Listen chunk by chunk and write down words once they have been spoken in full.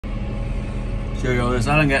Show y'all this.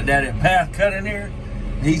 I done got Daddy a path cut in here.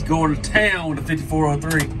 He's going to town with the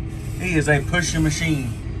 5403. He is a pushing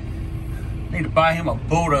machine. Need to buy him a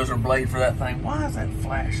bulldozer blade for that thing. Why is that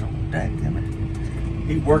flash on? Dadgummit.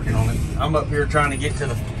 He's working on it. I'm up here trying to get to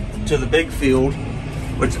the big field,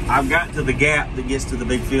 which I've got to the gap that gets to the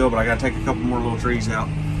big field, but I got to take a couple more little trees out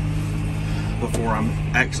before I'm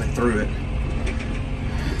actually through it.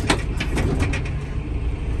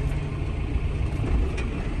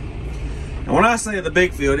 And when I say the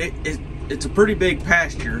big field, it's a pretty big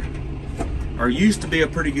pasture, or used to be a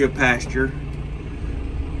pretty good pasture,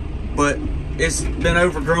 but it's been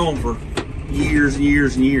overgrown for years and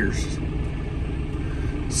years and years.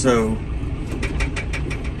 So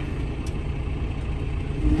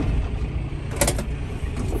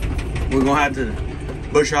we're gonna have to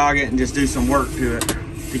bush hog it and just do some work to it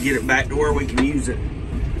to get it back to where we can use it.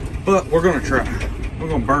 But we're gonna try. We're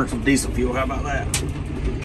gonna burn some diesel fuel. How about that?